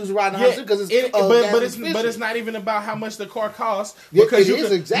I just choose to ride in a Honda Civic because but it's not even about how much the car costs because you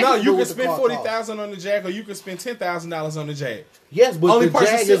can spend $40,000 on the Jag or you can spend $10,000 on the Jag. Yes, but the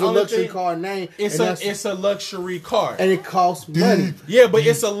Jag is a luxury car name. It's a luxury car. And it costs money. Yeah, but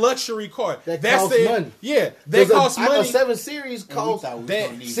it's a luxury car. That costs money. Yeah, that costs money. A 7 Series costs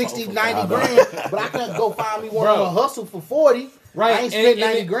 60, 90 grand, but I can't go find me one on a hustle for 40. Right. I ain't spent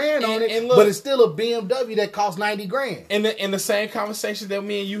 90 grand on it, but it's still a BMW that costs 90 grand. In the same conversation that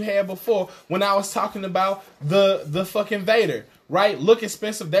me and you had before when I was talking about the fucking Vader. Right, look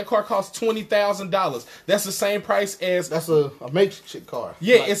expensive. That car costs $20,000. That's the same price as that's a makeshift car.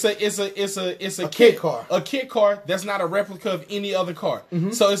 Yeah, like, it's a kit car. A kit car that's not a replica of any other car.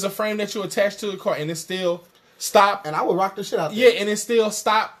 Mm-hmm. So it's a frame that you attach to the car, and it's still stop. And I would rock the shit out there. Yeah, and it's still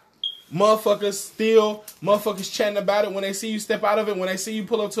stop. Motherfuckers chatting about it when they see you step out of it. When they see you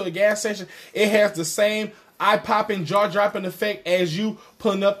pull up to a gas station, it has the same eye-popping, jaw-dropping effect as you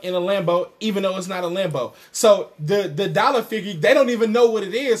pulling up in a Lambo, even though it's not a Lambo. So the dollar figure, they don't even know what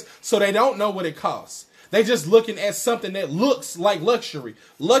it is, so they don't know what it costs. They just looking at something that looks like luxury.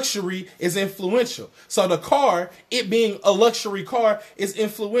 Luxury is influential. So the car, it being a luxury car, is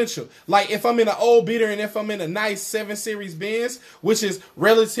influential. Like if I'm in an old beater and if I'm in a nice 7 Series Benz, which is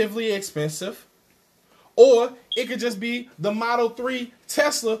relatively expensive, or it could just be the Model 3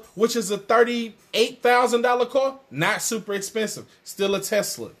 Tesla, which is a $38,000 car. Not super expensive. Still a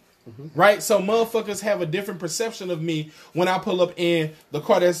Tesla. Mm-hmm. Right? So motherfuckers have a different perception of me when I pull up in the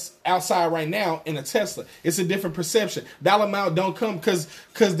car that's outside right now in a Tesla. It's a different perception. Dollar amount don't come because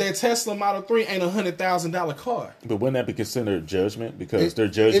that Tesla Model 3 ain't $100,000 car. But wouldn't that be considered judgment? Because they're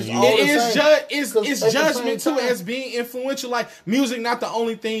judging you? It's judgment too as being influential. Like music not the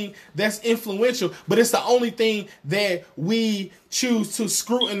only thing that's influential, but it's the only thing that we choose to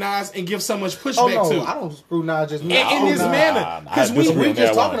scrutinize and give so much pushback to. I don't scrutinize just me. In this manner. Because we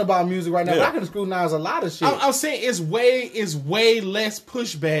just talking about music right now, but I can scrutinize a lot of shit. I'm saying it's way less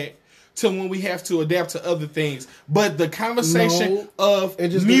pushback to when we have to adapt to other things. But the conversation of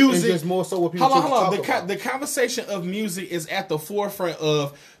music... It's just more so what people talk about. The conversation of music is at the forefront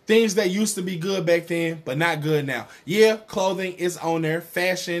of things that used to be good back then, but not good now. Yeah, clothing is on there,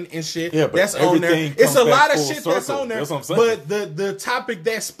 fashion and shit. Yeah, but that's on there. It's a lot of shit circle. That's on there. That's what I'm saying. But the topic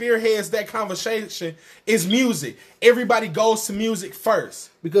that spearheads that conversation is music. Everybody goes to music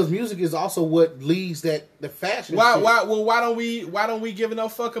first because music is also what leads the fashion. Why don't we give no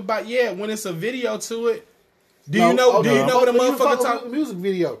fuck about when it's a video to it? Do you know what a motherfucker talk? Music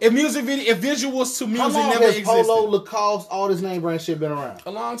video. If visuals to music how long never has existed. Polo, Lacoste, all this name brand shit been around?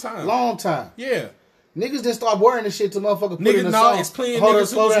 A long time. Long time. Yeah. Niggas didn't start wearing this shit to motherfuckers put in the song. It's plenty of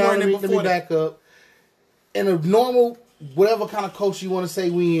niggas who was wearing it before. Let me back up. In a normal, whatever kind of culture you want to say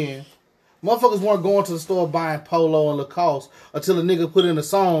we in, motherfuckers weren't going to the store buying Polo and Lacoste until a nigga put in a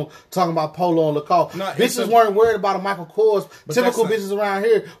song talking about Polo and Lacoste. Bitches weren't worried about a Michael Kors. Typical bitches around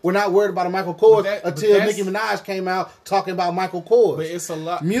here were not worried about a Michael Kors until Nicki Minaj came out talking about Michael Kors. But it's a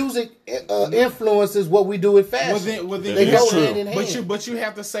lot. Music influences what we do with fashion. They go hand in hand. But you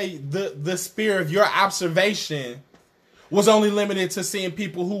have to say the spirit of your observation was only limited to seeing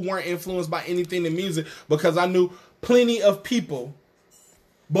people who weren't influenced by anything in music, because I knew plenty of people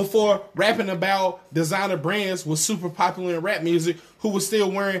before rapping about designer brands was super popular in rap music who was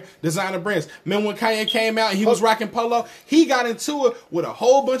still wearing designer brands. Remember when Kanye came out and he was rocking Polo? He got into it with a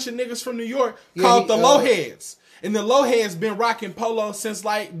whole bunch of niggas from New York called the Lowheads. And the low heads been rocking polo since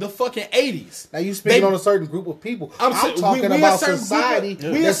like the fucking 80s. Now you speaking on a certain group of people. I'm talking we about a certain society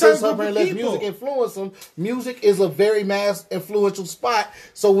group of, that sits up and lets music influence them. Music is a very mass influential spot.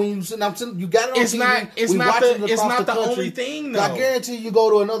 So when you sit, you got it on TV. It's not the only thing though. I guarantee you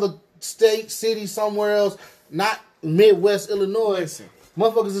go to another state, city, somewhere else, not Midwest Illinois.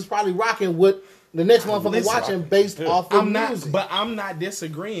 Motherfuckers is probably rocking what the next motherfucker watching based off of music. But I'm not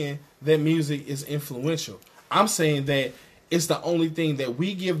disagreeing that music is influential. I'm saying that it's the only thing that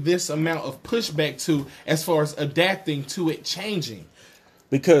we give this amount of pushback to as far as adapting to it changing.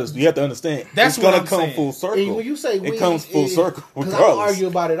 Because you have to understand, that's it's going to come saying. Full circle. And when you say it comes full circle. Because I don't argue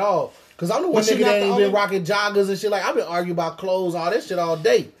about it all. Because I'm the one nigga that ain't been rocking joggers and shit. Like, I've been arguing about clothes, all that shit all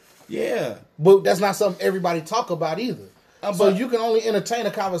day. Yeah. But that's not something everybody talk about either. So you can only entertain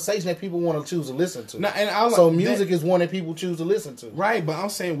a conversation that people want to choose to listen to. So music is one that people choose to listen to. Right, but I'm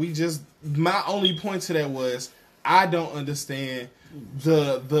saying my only point to that was I don't understand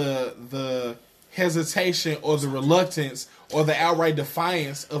the hesitation or the reluctance or the outright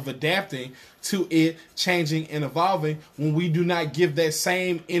defiance of adapting to it changing and evolving when we do not give that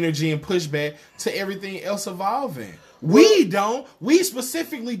same energy and pushback to everything else evolving. We don't. We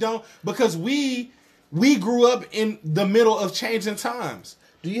specifically don't because we grew up in the middle of changing times.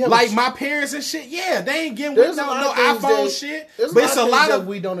 Do you have like my parents and shit? Yeah, they ain't getting with no iPhone shit. But it's a lot of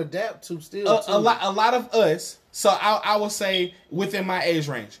we don't adapt to still. A lot of us. So I will say within my age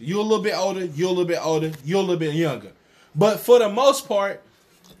range, you're a little bit older, you're a little bit older, you're a little bit younger. But for the most part,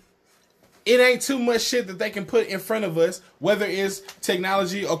 it ain't too much shit that they can put in front of us, whether it's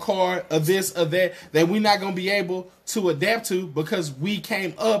technology or car or this or that we're not going to be able to adapt to because we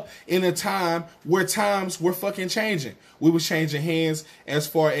came up in a time where times were fucking changing. We was changing hands as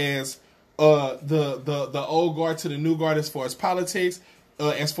far as the old guard to the new guard as far as politics,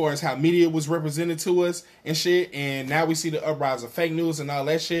 as far as how media was represented to us and shit. And now we see the uprise of fake news and all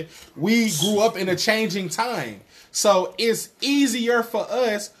that shit. We grew up in a changing time. So it's easier for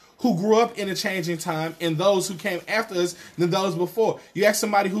us who grew up in a changing time and those who came after us than those before. You ask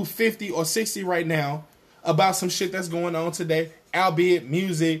somebody who's 50 or 60 right now about some shit that's going on today, albeit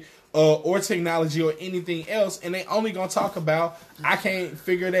music or technology or anything else, and they only gonna talk about, I can't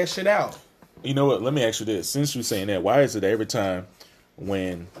figure that shit out. You know what? Let me ask you this. Since you're saying that, why is it every time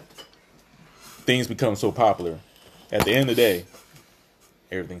when things become so popular, at the end of the day,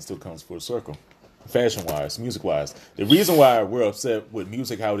 everything still comes full circle? Fashion-wise, music-wise. The reason why we're upset with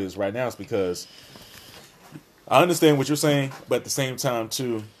music how it is right now is because I understand what you're saying, but at the same time,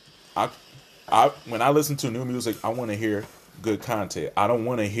 too, when I listen to new music, I want to hear good content. I don't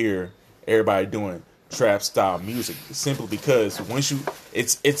want to hear everybody doing trap-style music simply because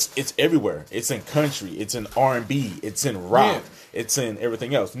it's everywhere. It's in country, it's in R&B, it's in rock, it's in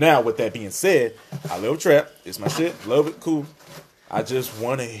everything else. Now, with that being said, I love trap. It's my shit. Love it. Cool. I just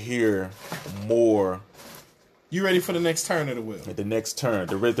want to hear more. You ready for the next turn of the wheel? The next turn,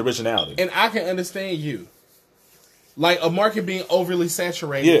 the originality. And I can understand you. Like a market being overly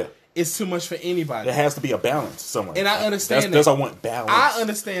saturated is too much for anybody. There has to be a balance somewhere. And I understand that's I want balance. I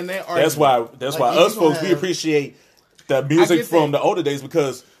understand that argument. That's why us folks, we appreciate the music from the older days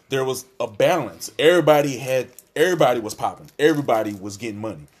because there was a balance. Everybody was popping. Everybody was getting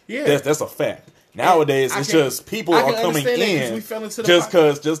money. Yeah. That's a fact. Nowadays, it's just people are coming in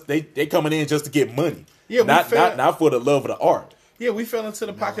just they coming in just to get money. Yeah, not for the love of the art. Yeah, we fell into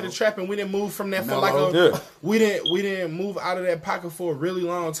the pocket of trap and we didn't move from that for we didn't move out of that pocket for a really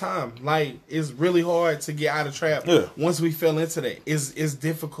long time. Like it's really hard to get out of trap once we fell into that. It's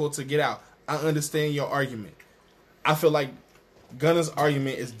difficult to get out. I understand your argument. I feel like Gunna's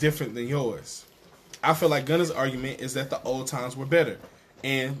argument is different than yours. I feel like Gunna's argument is that the old times were better.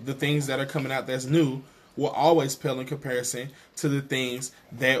 And the things that are coming out that's new will always pale in comparison to the things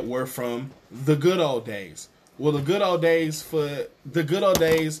that were from the good old days. Well, the good old days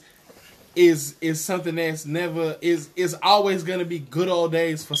is something that's never is always going to be good old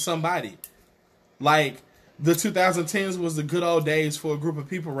days for somebody. Like the 2010s was the good old days for a group of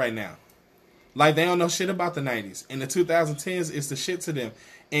people right now. Like they don't know shit about the 90s, and the 2010s is the shit to them.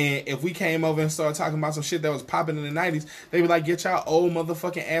 And if we came over and started talking about some shit that was popping in the 90s, they'd be like, get y'all old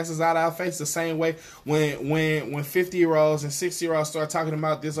motherfucking asses out of our face. The same way when 50-year-olds and 60-year-olds start talking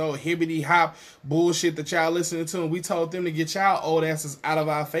about this old hibbity hop bullshit that y'all listening to, and we told them to get y'all old asses out of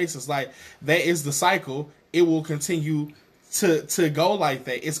our faces. Like, that is the cycle. It will continue to go like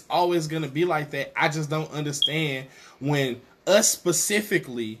that. It's always going to be like that. I just don't understand when us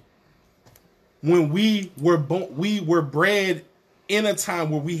specifically, when we were bred in a time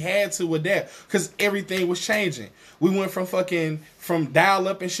where we had to adapt because everything was changing. We went from dial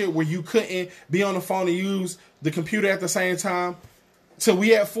up and shit where you couldn't be on the phone and use the computer at the same time to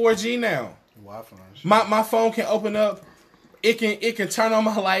we at 4G now. Wi-Fi. My phone can open up. It can turn on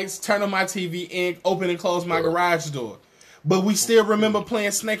my lights, turn on my TV, and open and close my garage door. But we still remember playing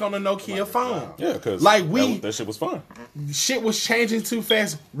Snake on the Nokia phone. Yeah, because that shit was fun. Shit was changing too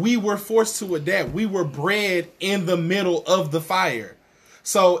fast. We were forced to adapt. We were bred in the middle of the fire.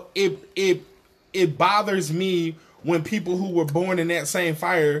 So it bothers me when people who were born in that same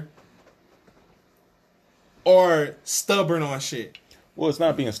fire are stubborn on shit. Well, it's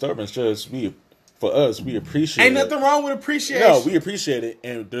not being stubborn. It's just for us, we appreciate Ain't it. nothing wrong with appreciation. No, we appreciate it,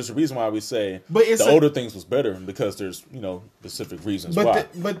 and there's a reason why we say the older things was better because there's specific reasons why.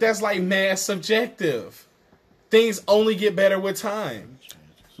 But that's like mad subjective. Things only get better with time.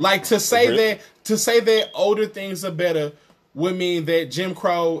 Like to say that older things are better would mean that Jim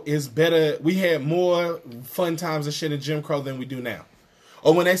Crow is better. We had more fun times and shit in Jim Crow than we do now.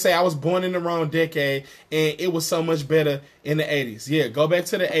 Or when they say I was born in the wrong decade and it was so much better in the 80s. Yeah, go back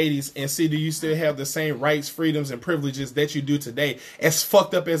to the 80s and see do you still have the same rights, freedoms, and privileges that you do today. As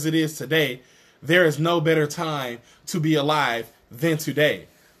fucked up as it is today, there is no better time to be alive than today.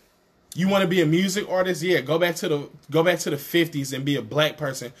 You want to be a music artist? Yeah, go back to the 50s and be a black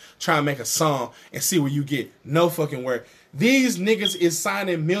person trying to make a song and see where you get. No fucking work. These niggas is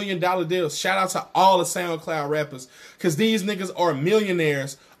signing $1 million deals. Shout out to all the SoundCloud rappers. Because these niggas are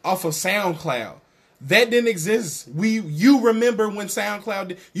millionaires off of SoundCloud. That didn't exist. You remember when SoundCloud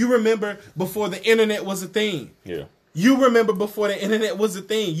did. You remember before the internet was a thing. Yeah. You remember before the internet was a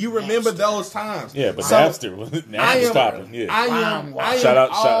thing. You remember those times. Yeah, but Napster was popping. Yeah. Shout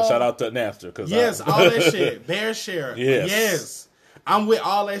out to Napster. Yes, all that shit. Bear Share. Yes. I'm with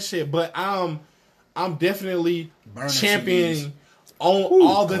all that shit. But I'm definitely championing on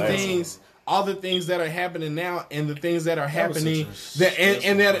all the things that are happening now and the things that are happening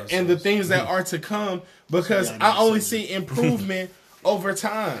and the things that are to come because I only see improvement over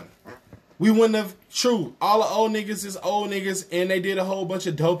time. We wouldn't have all the old niggas is old niggas and they did a whole bunch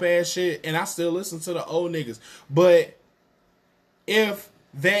of dope ass shit and I still listen to the old niggas. But if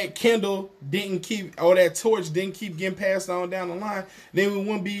that Kindle that torch didn't keep getting passed on down the line, then we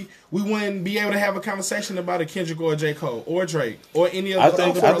wouldn't be able to have a conversation about a Kendrick or a J. Cole or Drake or any other. I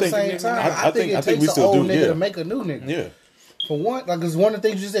think it takes an old nigga to make a new nigga. Yeah. For one, like, cause one of the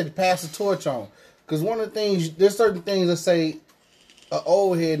things you said to pass the torch on. Cause one of the things, there's certain things that say an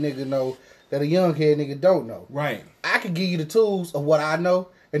old head nigga know that a young head nigga don't know. Right. I could give you the tools of what I know.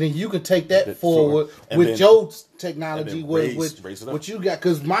 And then you can take that forward with your technology, with what you got.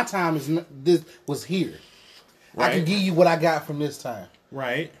 Because my time this was here. Right. I can give you what I got from this time.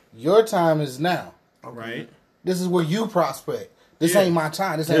 Right. Your time is now. Right. This is where you prospect. This ain't my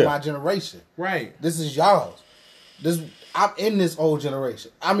time. This ain't my generation. Right. This is y'all's. I'm in this old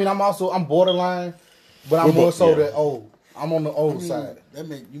generation. I mean, I'm borderline, but I'm more so that old. I'm on the old side. That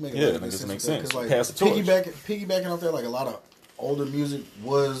make makes sense. Like, pass the torch. Piggybacking off that, like a lot of older music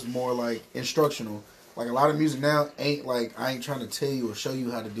was more like instructional. Like a lot of music now ain't like I ain't trying to tell you or show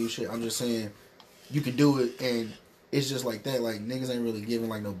you how to do shit. I'm just saying you can do it and it's just like that. Like niggas ain't really giving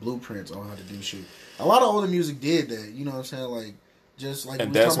like no blueprints on how to do shit. A lot of older music did that. You know what I'm saying? Like just like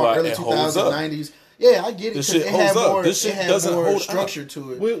and we talking about early 2000s, 90s. Yeah, I get it. This shit holds up. This shit doesn't hold structure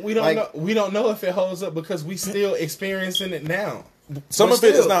to it. We don't know. We don't know if it holds up because we still experiencing it now. Some of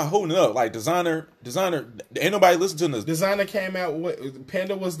it is not holding up. Like Designer, ain't nobody listen to this. Designer came out.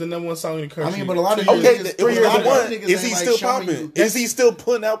 Panda was the #1 song in the country. I mean, but a lot of is he still popping? Is he still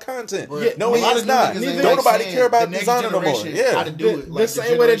putting out content? No, he's not. Don't nobody care about Designer no more. Yeah, how to do it. The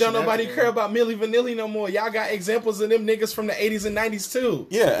same way that don't nobody care about Milli Vanilli no more. Y'all got examples of them niggas from the 80s and 90s too.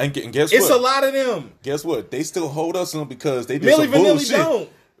 Yeah, and guess what? It's a lot of them. Guess what? They still hold us on because they did Milli some Vanilli bullshit. Don't.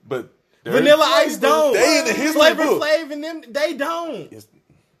 But Vanilla Ice don't. They in the history Flavor book. Flav and them, they don't.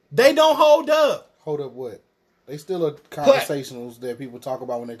 They don't hold up. Hold up what? They still are conversationals that people talk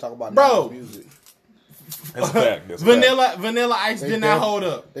about when they talk about music. That's a fact. Vanilla Ice did not hold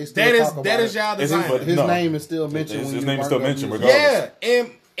up. That is y'all Designer. His name is still mentioned. His name is still mentioned regardless. Yeah,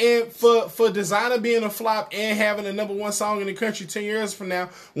 and for Designer being a flop and having a #1 song in the country 10 years from now,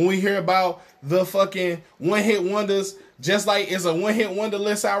 when we hear about the fucking one-hit wonders, just like it's a one-hit wonder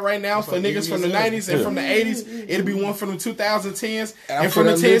list out right now for niggas from the 90s and from the 80s, it'll be one from the 2010s and from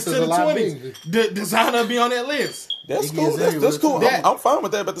the 10s to the 20s. The Designer be on that list. That's cool. That's cool. I'm fine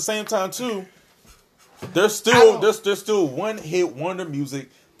with that, but at the same time too, there's still one-hit wonder music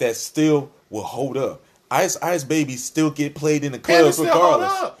that still will hold up. Ice Baby still get played in the clubs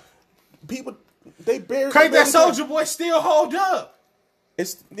regardless. People, they barely Crank That Soulja Boy still hold up.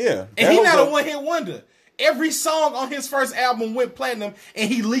 It's yeah. And he That not was a one hit wonder. Every song on his first album went platinum, and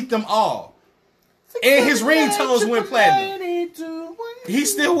he leaked them all. And his ringtones went platinum.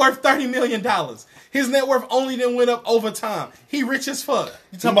 He's still worth $30 million. His net worth only then went up over time. He rich as fuck.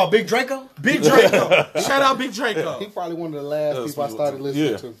 You talking about Big Draco? Big Draco. Shout out Big Draco. He probably one of the last That's people I started listening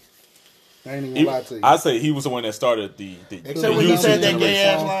yeah. to. I ain't even gonna lie to you. I say he was the one that started the Except when he YouTube said that generation. gay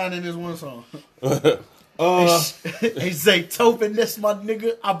ass line in this one song. He say, Topin, that's my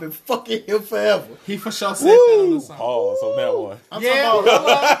nigga. I've been fucking him forever. He for sure said that on the song. Pause on that one. I'm Yeah, talking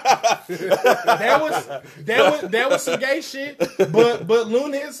about, that was some gay shit. But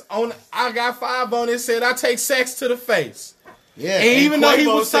Lunis on I Got Five on it said I take sex to the face. yeah. And even though he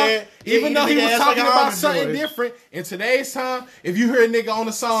Quavo was said, even though he was ass talking like an about almond something joy. different, in today's time, if you hear a nigga on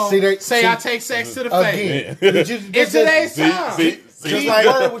the song say I take sex to the face, Again, in today's time, just like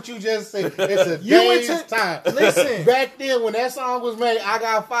heard what you just said. It's a You went day's to- time. listen. Back then when that song was made, I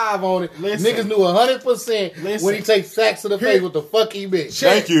Got Five on it. Listen. Niggas knew 100% Listen. when he takes sex to the face what the fuck he meant.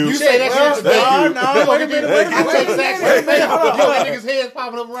 Thank you. You say that shit today. Thank you. No, wait a minute. Wait a I minute. take sex to the face. You got niggas' heads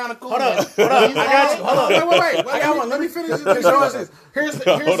popping up around the corner. Hold up. I got you. Hold up. Wait. I got one. Let me finish this. Here's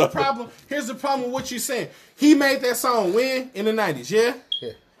the problem. Here's the problem with what you're saying. He made that song when? In the 90s, yeah?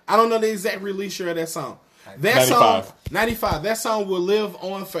 Yeah. I don't know the exact release year of that song. That 95. song, 95. That song will live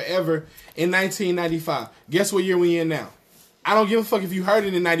on forever in 1995. Guess what year we in now? I don't give a fuck if you heard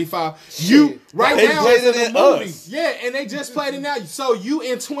it in 95. You right They now played it in us. Yeah, and they just played it now. So you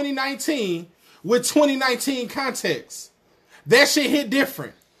in 2019 with 2019 context. That shit hit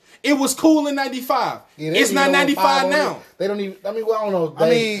different. It was cool in 95. Yeah, they It's don't not even know 95 five on now. it. They don't even. I mean, well, I don't know. I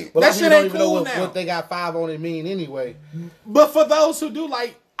mean, but that I shit don't ain't even know cool what, now. what they got five on it mean anyway. But for those who do,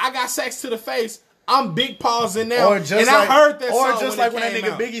 like, I got sex to the face, I'm big pausing now. Or just and like, I heard that or song just when like it when that came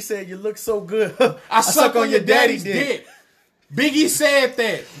nigga out. Biggie said, "You look so good." I suck on your daddy's dick. Biggie said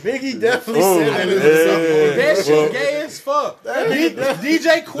that. Biggie definitely Oh, said that. in yeah. his song. That shit Well- gay as fuck.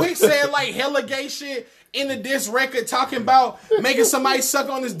 DJ Quick said like hella gay shit in the diss record talking about making somebody suck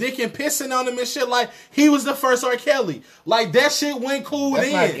on his dick and pissing on him and shit like he was the first R. Kelly. Like that shit went cool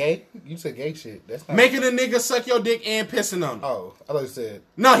That's not then. gay. You said gay shit. That's not Making a nigga suck your dick and pissing on him. Oh, I thought you said.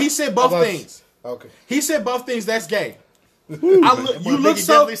 No, he said both I thought- things. Okay. He said both things. That's gay. You Biggie look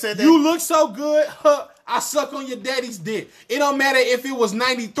so definitely said that. you look so good. Huh, I suck on your daddy's dick. It don't matter if it was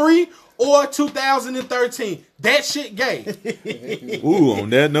 93 or 2013. That shit gay. Ooh, on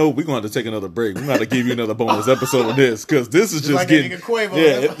that note, we're going to have to take another break. We're going to have to give you another bonus episode of this because this is just like that getting nigga Quavo.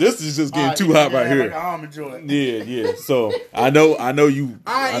 yeah, this is just getting too hot right Like here. an almond joy. Yeah. So I know you.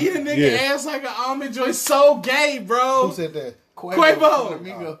 I eat a nigga ass like an almond joy. So gay, bro. Who said that? Quavo.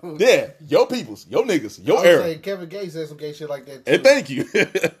 Amigo. Yeah, your peoples, your niggas, your I would era. say Kevin Gates said some gay shit like that too. And thank you.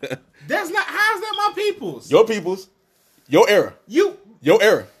 That's not. How's that my people's? Your peoples, your era, You, your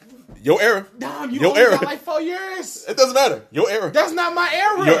era, your era. Dom, you Your only era. got like 4 years. It doesn't matter. Your era. That's not my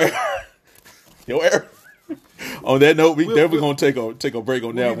era. Your era. Your era. On that note, we definitely gonna take a break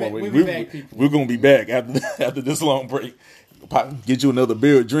on that be one. back- we'll be back, people. We're gonna be back after this long break. Get you another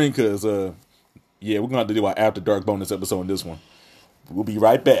beer or drink, cause we're gonna have to do our after dark bonus episode on this one. We'll be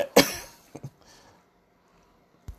right back.